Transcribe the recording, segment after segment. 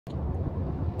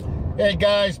Hey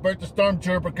guys, Bert the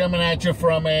Stormtrooper coming at you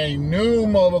from a new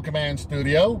mobile command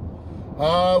studio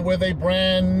with a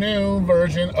brand new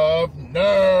version of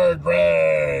Nerd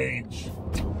Rage.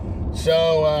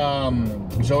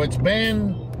 So it's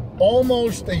been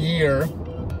almost a year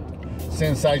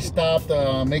since I stopped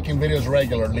making videos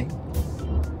regularly.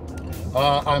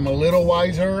 I'm a little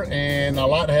wiser and a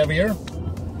lot heavier.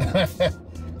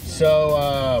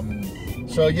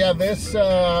 So yeah, this,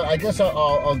 I guess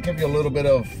I'll give you a little bit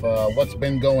of what's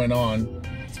been going on.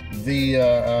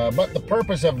 But the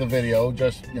purpose of the video,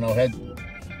 just,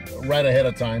 right ahead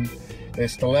of time,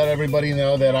 is to let everybody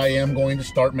know that I am going to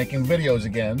start making videos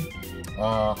again.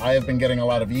 I have been getting a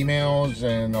lot of emails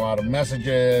and a lot of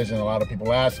messages and a lot of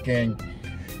people asking.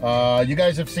 You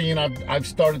guys have seen, I've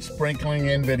started sprinkling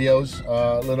in videos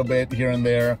a little bit here and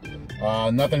there.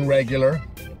 Nothing regular.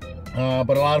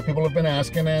 But a lot of people have been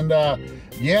asking, and I've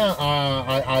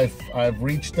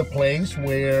reached a place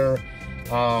where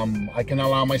I can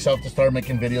allow myself to start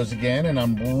making videos again, and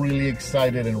I'm really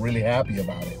excited and really happy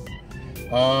about it.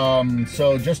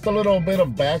 So just a little bit of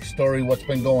backstory, what's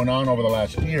been going on over the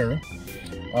last year.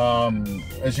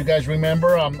 As you guys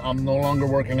remember, I'm no longer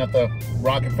working at the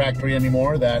rocket factory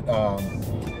anymore. That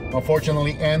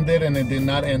unfortunately ended, and it did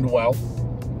not end well.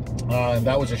 And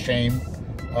that was a shame.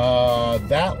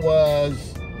 That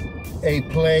was a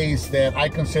place that I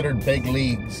considered big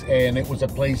leagues, and it was a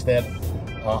place that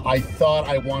I thought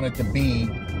I wanted to be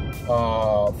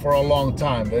for a long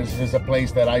time. This is a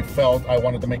place that I felt I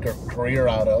wanted to make a career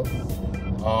out of,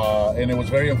 and it was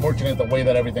very unfortunate the way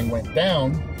that everything went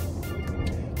down,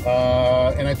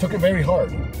 and I took it very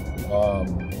hard.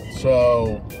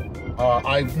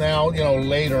 I've now,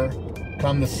 later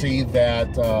come to see that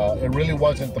it really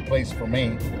wasn't the place for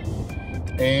me.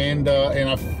 And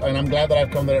I'm glad that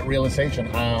I've come to that realization.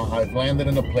 I've landed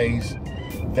in a place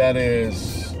that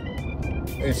is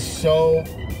so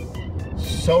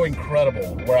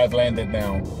incredible where I've landed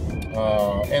now.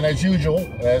 And as usual,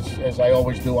 as I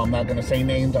always do, I'm not gonna say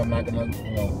names. I'm not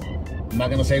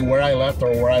gonna say where I left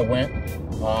or where I went.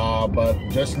 But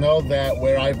just know that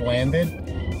where I've landed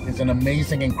is an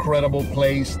amazing, incredible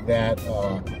place that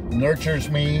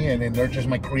nurtures me, and it nurtures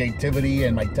my creativity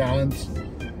and my talents.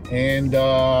 And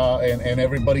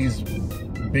everybody's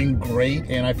been great,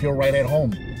 and I feel right at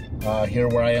home here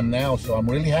where I am now. So I'm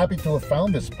really happy to have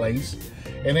found this place.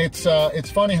 And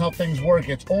it's funny how things work.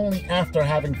 It's only after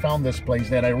having found this place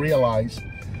that I realized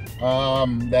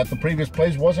that the previous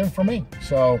place wasn't for me.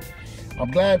 So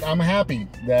I'm happy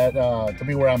that to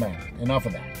be where I'm at. Enough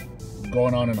of that,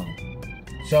 going on and on.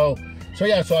 So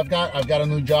I've got a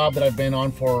new job that I've been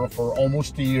on for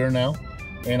almost a year now,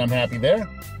 and I'm happy there.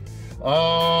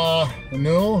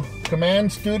 New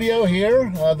command studio here.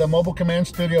 The mobile command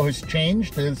studio has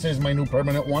changed. This is my new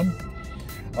permanent one.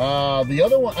 The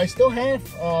other one, I still have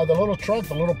the little truck,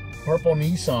 the little purple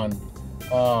Nissan.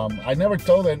 I never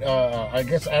told it, I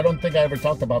guess I don't think I ever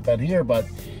talked about that here, but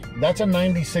that's a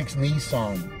 96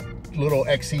 Nissan little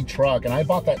XE truck, and I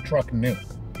bought that truck new.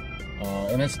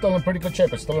 And it's still in pretty good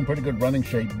shape. It's still in pretty good running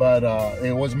shape, but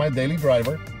it was my daily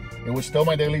driver. It was still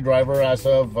my daily driver as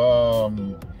of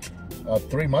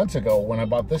 3 months ago when I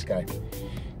bought this guy.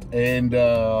 And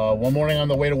one morning on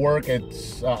the way to work,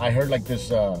 I heard like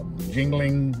this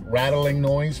jingling, rattling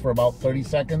noise for about 30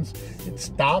 seconds. It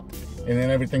stopped, and then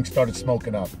everything started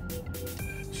smoking up.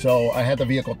 So I had the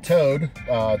vehicle towed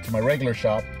to my regular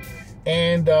shop,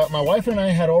 and my wife and I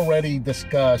had already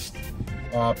discussed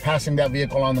passing that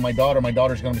vehicle on to my daughter. My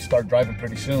daughter's going to start driving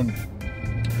pretty soon.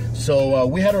 So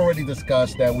we had already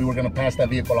discussed that we were going to pass that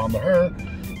vehicle on to her,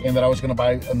 and that I was going to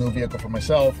buy a new vehicle for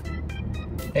myself.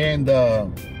 And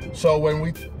so when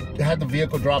we had the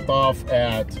vehicle dropped off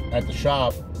at the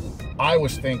shop, I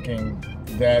was thinking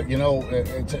that,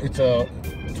 it's a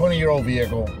 20-year-old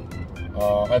vehicle,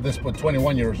 at this point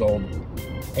 21 years old,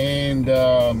 and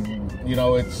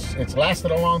it's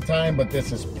lasted a long time, but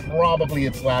this is probably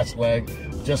its last leg,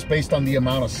 just based on the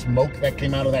amount of smoke that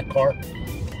came out of that car.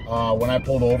 When I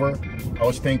pulled over, I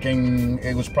was thinking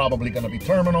it was probably going to be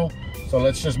terminal. So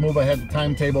let's just move ahead the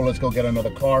timetable. Let's go get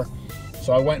another car.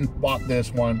 So I went and bought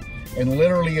this one. And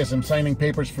literally, as I'm signing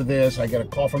papers for this, I get a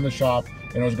call from the shop,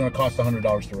 and it was going to cost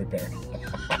 $100 to repair.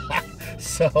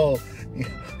 So,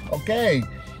 okay.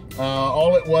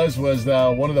 All it was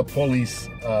one of the pulleys.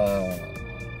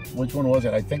 Which one was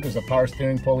it? I think it was the power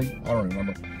steering pulley. I don't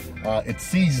remember. It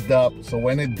seized up. So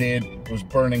when it did, it was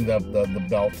burning the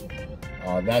belt.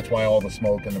 That's why all the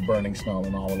smoke and the burning smell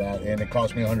and all of that. And it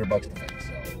cost me $100 to fix.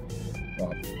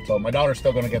 So my daughter's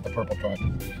still going to get the purple truck.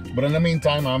 But in the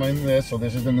meantime, I'm in this. So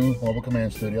this is the new mobile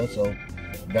command studio. So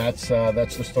that's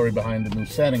the story behind the new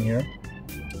setting here.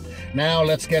 Now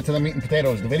let's get to the meat and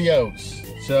potatoes, the videos.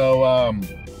 So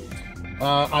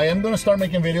I am going to start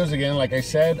making videos again. Like I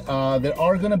said, there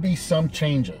are going to be some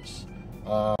changes.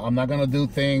 I'm not going to do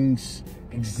things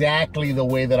exactly the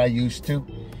way that I used to,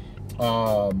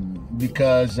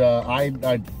 because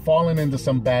I'd fallen into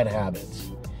some bad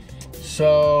habits.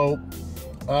 So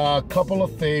a couple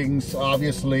of things.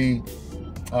 Obviously,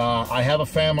 I have a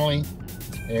family,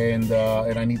 and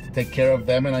I need to take care of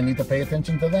them, and I need to pay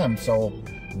attention to them. So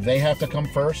they have to come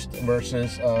first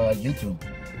versus YouTube.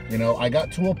 You know, I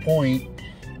got to a point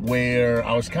where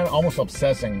I was kind of almost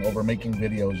obsessing over making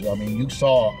videos. I mean, you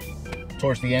saw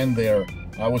towards the end there,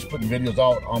 I was putting videos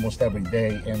out almost every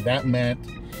day, and that meant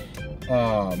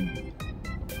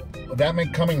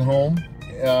coming home.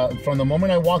 From the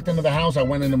moment I walked into the house, I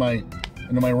went into my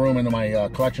room, into my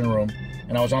collection room,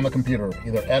 and I was on the computer,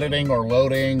 either editing or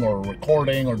loading or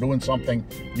recording or doing something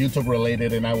YouTube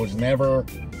related, and I was never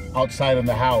outside of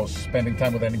the house spending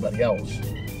time with anybody else.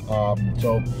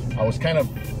 So I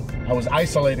was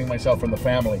isolating myself from the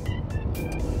family.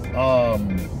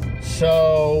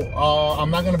 So I'm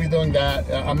not going to be doing that.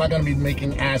 I'm not going to be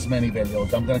making as many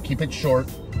videos. I'm going to keep it short.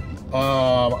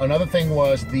 Another thing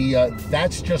was the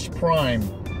That's Just Prime.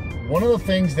 One of the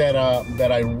things that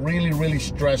I really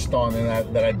stressed on,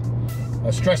 and that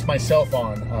I stressed myself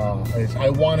on, is I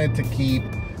wanted to keep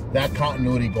that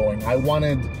continuity going. I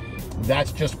wanted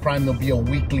That's Just Prime to be a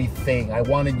weekly thing. I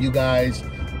wanted you guys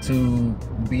to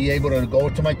be able to go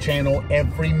to my channel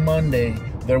every Monday.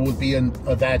 There would be a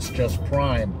That's Just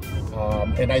Prime,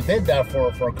 and I did that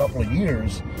for a couple of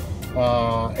years.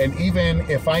 And even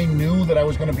if I knew that I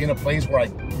was going to be in a place where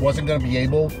I wasn't going to be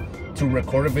able to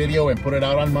record a video and put it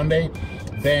out on Monday,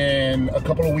 then a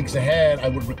couple of weeks ahead I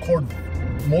would record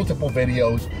multiple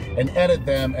videos and edit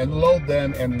them and load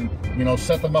them and, you know,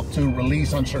 set them up to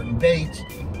release on certain dates,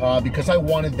 because I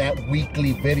wanted that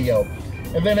weekly video.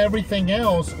 And then everything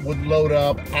else would load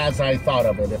up as I thought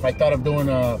of it. If I thought of doing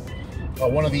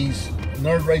one of these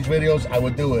Nerd Rage videos, I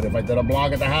would do it. If I did a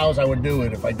blog at the house, I would do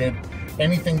it. If I did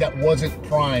anything that wasn't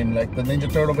Prime, like the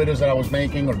Ninja Turtle videos that I was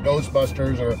making, or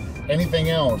Ghostbusters, or anything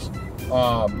else,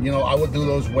 you know, I would do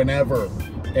those whenever,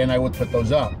 and I would put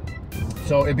those up.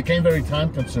 So it became very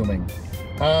time consuming.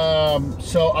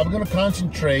 So I'm going to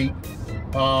concentrate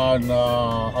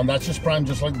on That's Just Prime,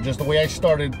 just the way I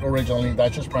started originally,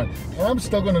 That's Just Prime. And I'm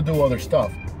still going to do other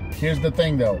stuff. Here's the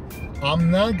thing though,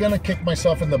 I'm not going to kick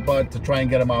myself in the butt to try and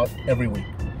get them out every week.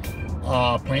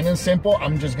 Plain and simple,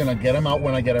 I'm just going to get them out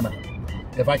when I get them out.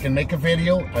 If I can make a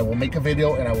video, I will make a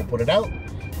video and I will put it out.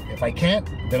 If I can't,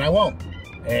 then I won't.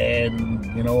 And,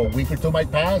 you know, a week or two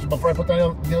might pass before I put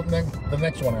the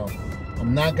next one out.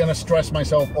 I'm not going to stress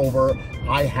myself over,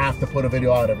 I have to put a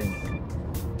video out every week.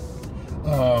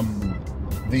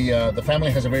 The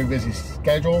family has a very busy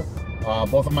schedule.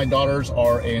 Both of my daughters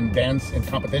are in dance and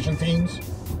competition teams.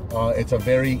 It's a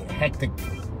very hectic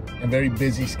and very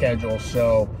busy schedule.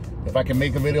 So if I can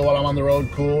make a video while I'm on the road,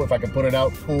 cool. If I can put it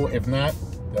out, cool. If not,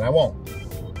 then I won't.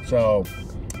 So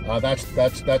that's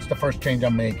the first change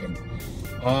I'm making.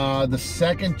 The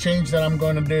second change that I'm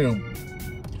going to do,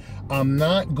 I'm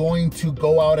not going to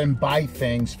go out and buy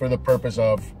things for the purpose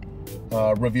of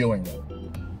reviewing them.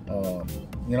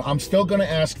 You know, I'm still going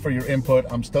to ask for your input.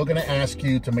 I'm still going to ask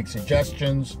you to make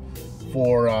suggestions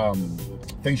for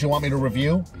things you want me to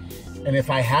review. And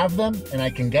if I have them and I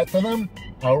can get to them,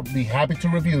 I'll be happy to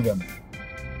review them.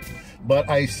 But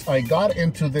I got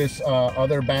into this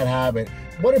other bad habit.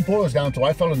 What it boils down to,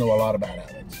 I fell into a lot of bad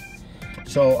habits.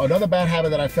 So another bad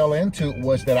habit that I fell into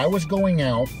was that I was going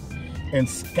out and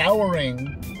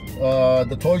scouring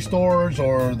the toy stores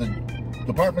or the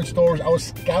department stores. I was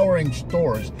scouring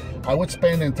stores. I would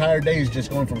spend entire days just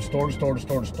going from store to store to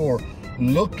store to store,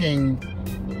 looking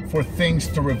for things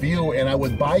to review, and I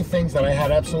would buy things that I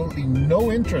had absolutely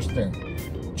no interest in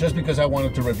just because I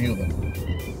wanted to review them.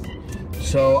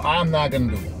 So I'm not going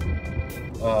to do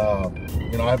that.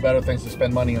 You know, I have better things to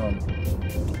spend money on.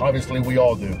 Obviously, we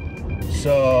all do.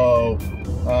 So,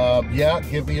 yeah,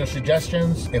 give me your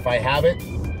suggestions. If I have it,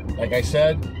 like I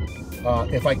said,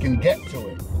 if I can get to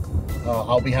it,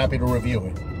 I'll be happy to review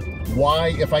it. Why,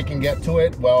 if I can get to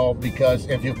it? Well, because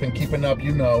if you've been keeping up,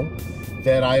 you know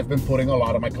that I've been putting a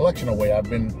lot of my collection away. I've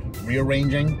been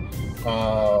rearranging.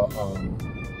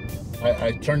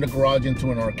 I turned the garage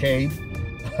into an arcade.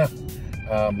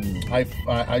 I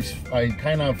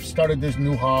kind of started this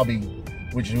new hobby,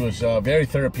 which was very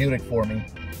therapeutic for me.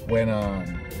 When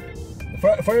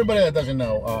for everybody that doesn't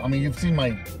know, I mean, you've seen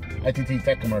my ITT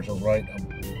Tech commercials, right? I'm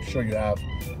sure you have.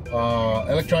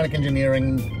 Electronic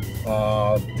engineering,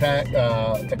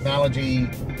 technology,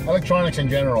 electronics in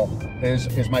general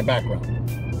is my background.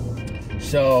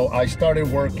 So I started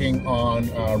working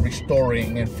on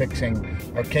restoring and fixing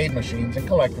arcade machines and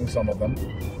collecting some of them,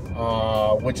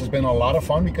 which has been a lot of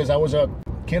fun because I was a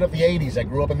kid of the 80s. I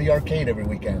grew up in the arcade every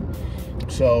weekend.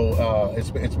 So it's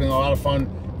been a lot of fun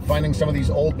finding some of these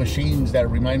old machines that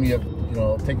remind me of,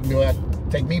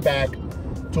 take me back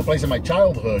to a place in my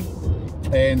childhood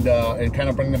and kind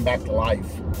of bring them back to life.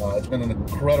 It's been an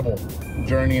incredible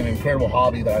journey, an incredible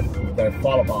hobby that I've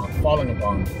fallen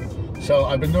upon. So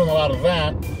I've been doing a lot of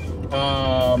that,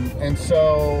 and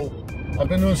so I've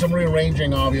been doing some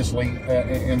rearranging, obviously,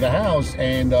 in the house,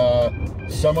 and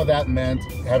some of that meant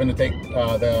having to take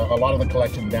a lot of the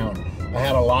collection down. I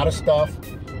had a lot of stuff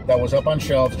that was up on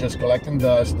shelves just collecting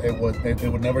dust. It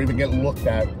would never even get looked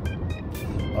at.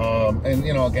 And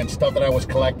again, stuff that I was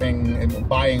collecting and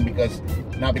buying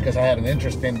not because I had an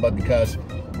interest in, but because,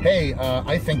 hey,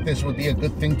 I think this would be a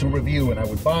good thing to review, and I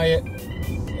would buy it,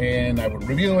 and I would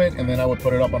review it, and then I would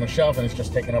put it up on a shelf, and it's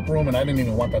just taking up room, and I didn't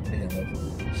even want that to begin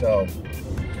with. So,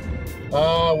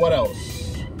 what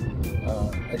else?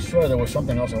 I swear there was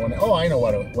something else I wanted. Oh, I know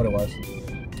what it was.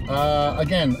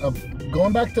 Again,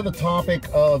 going back to the topic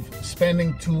of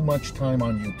spending too much time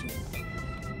on YouTube.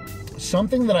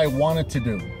 Something that I wanted to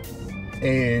do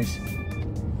is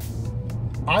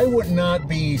I would not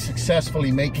be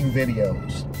successfully making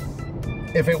videos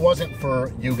if it wasn't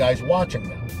for you guys watching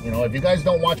them. If you guys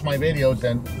don't watch my videos,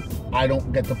 then I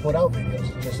don't get to put out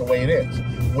videos. It's just the way it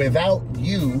is. Without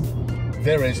you,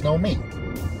 there is no me.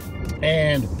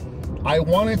 And I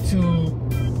wanted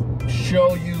to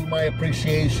show you my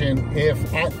appreciation,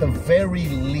 if at the very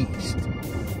least,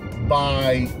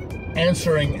 by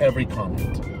answering every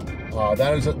comment.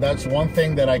 That's one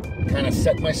thing that I kind of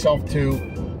set myself to,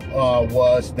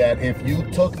 was that if you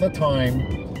took the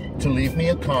time to leave me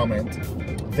a comment,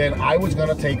 then I was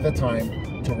going to take the time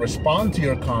to respond to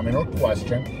your comment or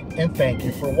question and thank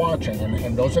you for watching.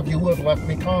 And those of you who have left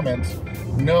me comments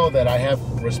know that I have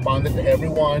responded to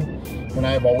everyone, and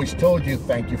I have always told you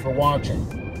thank you for watching.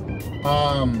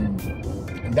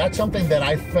 That's something that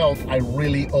I felt I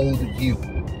really owed you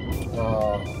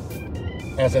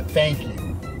as a thank you.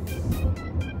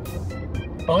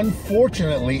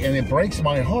 Unfortunately, and it breaks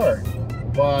my heart,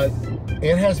 but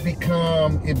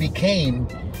it became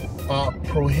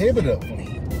prohibitively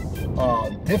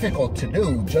difficult to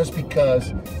do, just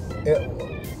because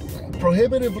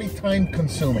prohibitively time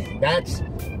consuming. That's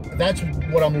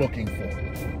what I'm looking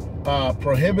for.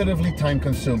 Prohibitively time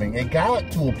consuming. It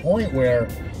got to a point where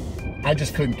I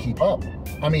just couldn't keep up.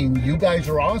 I mean, you guys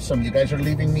are awesome. You guys are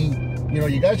leaving me,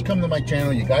 you guys come to my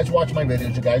channel, you guys watch my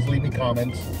videos, you guys leave me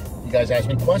comments, you guys ask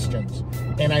me questions,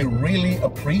 and I really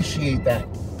appreciate that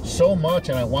so much,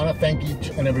 and I want to thank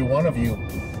each and every one of you.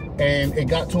 And it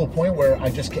got to a point where I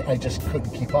just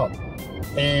couldn't keep up.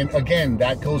 And again,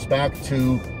 that goes back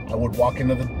to I would walk in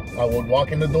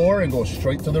the door and go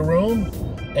straight to the room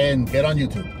and get on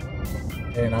YouTube,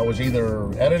 and I was either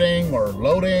editing or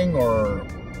loading or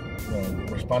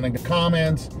responding to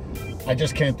comments. I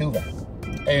just can't do that.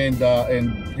 And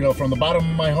from the bottom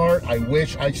of my heart, I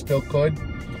wish I still could.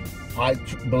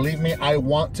 Believe me, I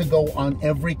want to go on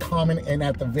every comment and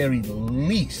at the very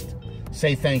least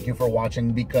say thank you for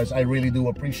watching, because I really do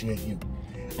appreciate you.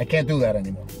 I can't do that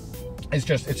anymore. It's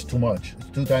too much. It's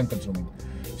too time consuming.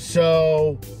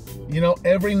 So,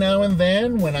 every now and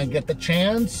then when I get the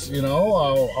chance, I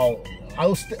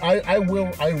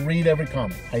read every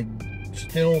comment. I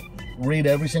still read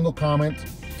every single comment.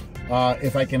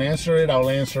 If I can answer it, I'll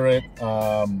answer it.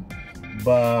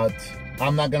 But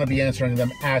I'm not going to be answering them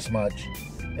as much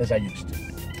as I used to.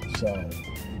 So,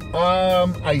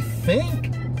 I think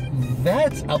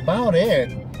that's about it.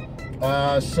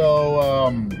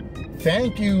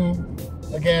 Thank you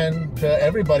again to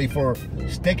everybody for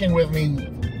sticking with me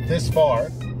this far,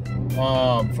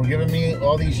 for giving me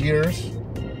all these years,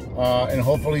 and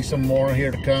hopefully some more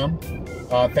here to come.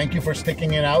 Thank you for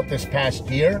sticking it out this past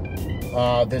year,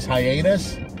 this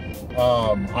hiatus.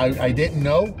 I did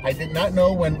not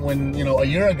know when a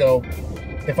year ago,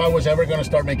 if I was ever going to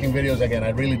start making videos again. I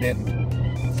really didn't.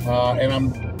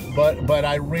 But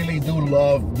I really do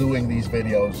love doing these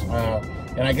videos,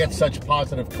 and I get such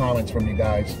positive comments from you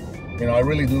guys. I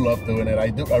really do love doing it.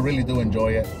 I really do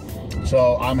enjoy it.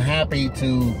 So I'm happy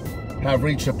to have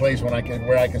reached a place where I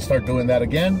can start doing that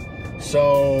again.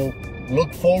 So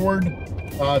look forward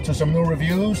to some new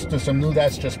reviews, to some new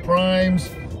That's Just Primes,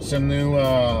 some new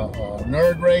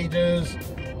Nerd Rages,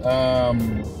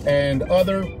 and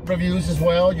other reviews as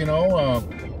well.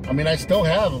 I still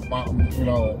have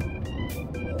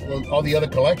all the other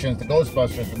collections, the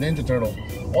Ghostbusters, the Ninja Turtles,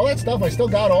 all that stuff. I still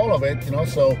got all of it,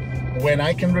 so when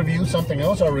I can review something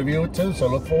else, I'll review it too. So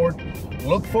look forward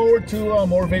look forward to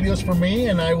more videos from me,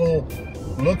 and I will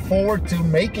look forward to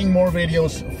making more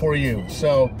videos for you.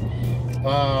 So,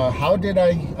 how did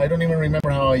I don't even remember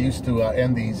how I used to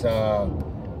end these.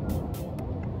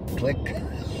 Click.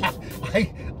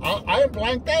 I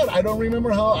blanked out. I don't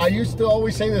remember how. I used to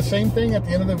always say the same thing at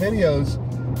the end of the videos,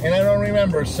 and I don't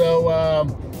remember. So,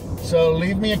 so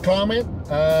leave me a comment.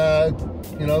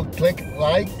 You know, click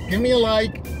like, give me a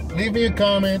like, leave me a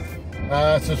comment,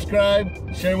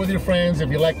 subscribe, share with your friends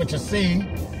if you like what you see.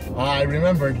 I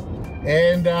remembered,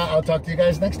 and I'll talk to you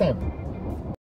guys next time.